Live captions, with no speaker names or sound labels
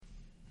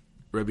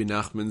Rebbe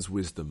Nachman's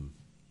wisdom,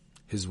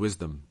 his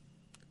wisdom,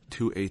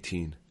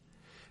 2:18.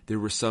 There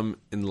were some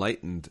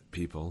enlightened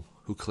people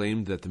who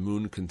claimed that the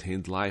moon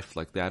contained life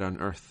like that on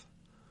earth.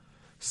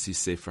 See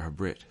Sefer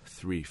Habrit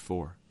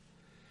 3:4.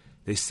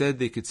 They said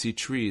they could see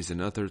trees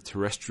and other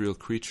terrestrial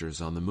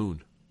creatures on the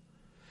moon.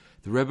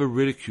 The Rebbe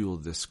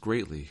ridiculed this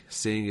greatly,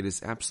 saying it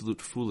is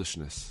absolute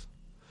foolishness.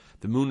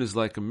 The moon is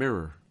like a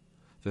mirror.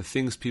 The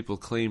things people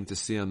claim to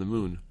see on the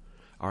moon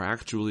are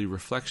actually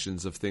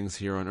reflections of things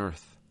here on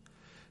earth.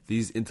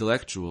 These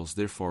intellectuals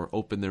therefore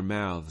open their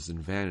mouths in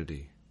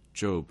vanity.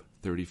 Job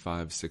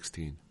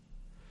 35:16.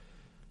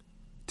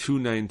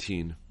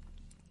 2:19.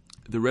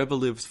 The Rebbe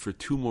lived for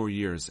 2 more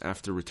years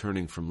after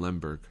returning from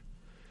Lemberg.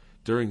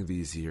 During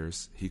these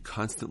years, he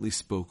constantly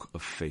spoke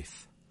of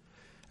faith.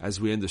 As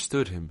we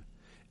understood him,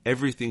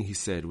 everything he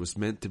said was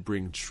meant to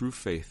bring true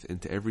faith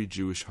into every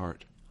Jewish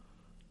heart.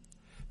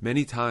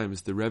 Many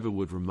times the Rebbe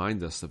would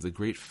remind us of the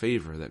great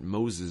favor that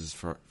Moses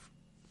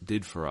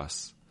did for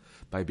us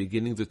by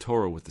beginning the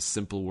Torah with the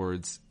simple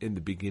words, "In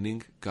the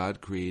beginning,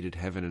 God created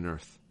heaven and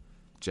earth."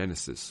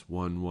 Genesis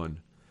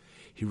 1:1.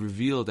 He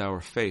revealed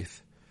our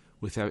faith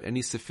without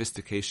any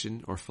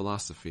sophistication or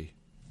philosophy.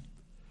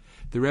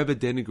 The Rebbe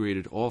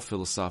denigrated all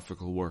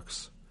philosophical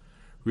works,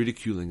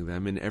 ridiculing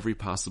them in every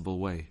possible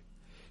way.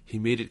 He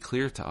made it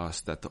clear to us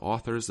that the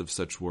authors of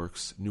such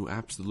works knew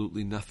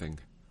absolutely nothing.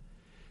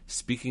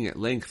 Speaking at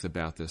length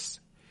about this,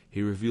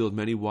 he revealed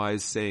many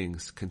wise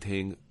sayings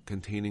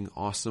containing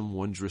awesome,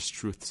 wondrous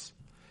truths.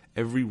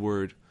 Every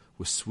word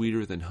was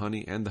sweeter than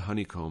honey and the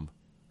honeycomb,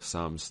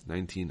 Psalms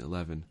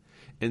 19:11,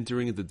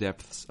 entering the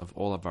depths of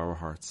all of our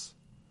hearts.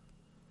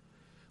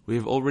 We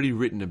have already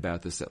written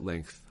about this at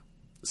length.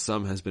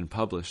 Some has been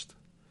published,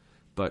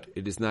 but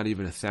it is not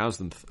even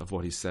 1,000th of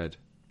what he said.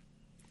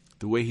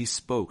 The way he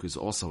spoke is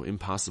also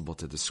impossible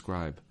to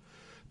describe.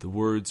 The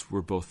words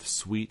were both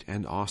sweet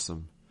and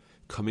awesome,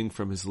 coming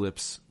from his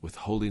lips with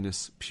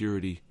holiness,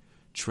 purity,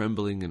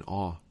 trembling, and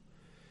awe.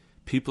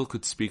 People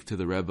could speak to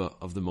the Rebbe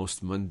of the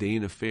most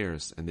mundane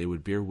affairs, and they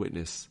would bear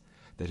witness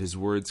that his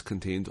words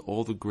contained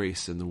all the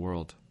grace in the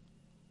world.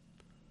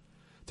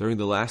 During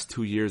the last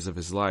 2 years of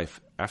his life,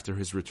 after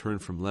his return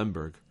from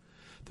Lemberg,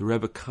 the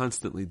Rebbe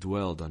constantly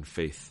dwelled on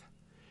faith.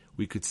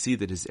 We could see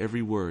that his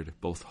every word,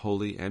 both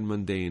holy and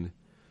mundane,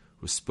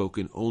 was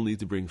spoken only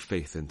to bring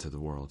faith into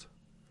the world.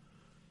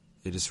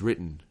 It is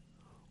written,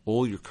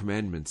 "All your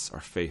commandments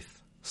are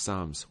faith."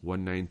 Psalms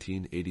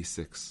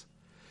 119:86.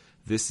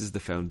 This is the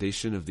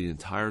foundation of the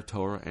entire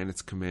Torah and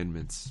its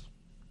commandments.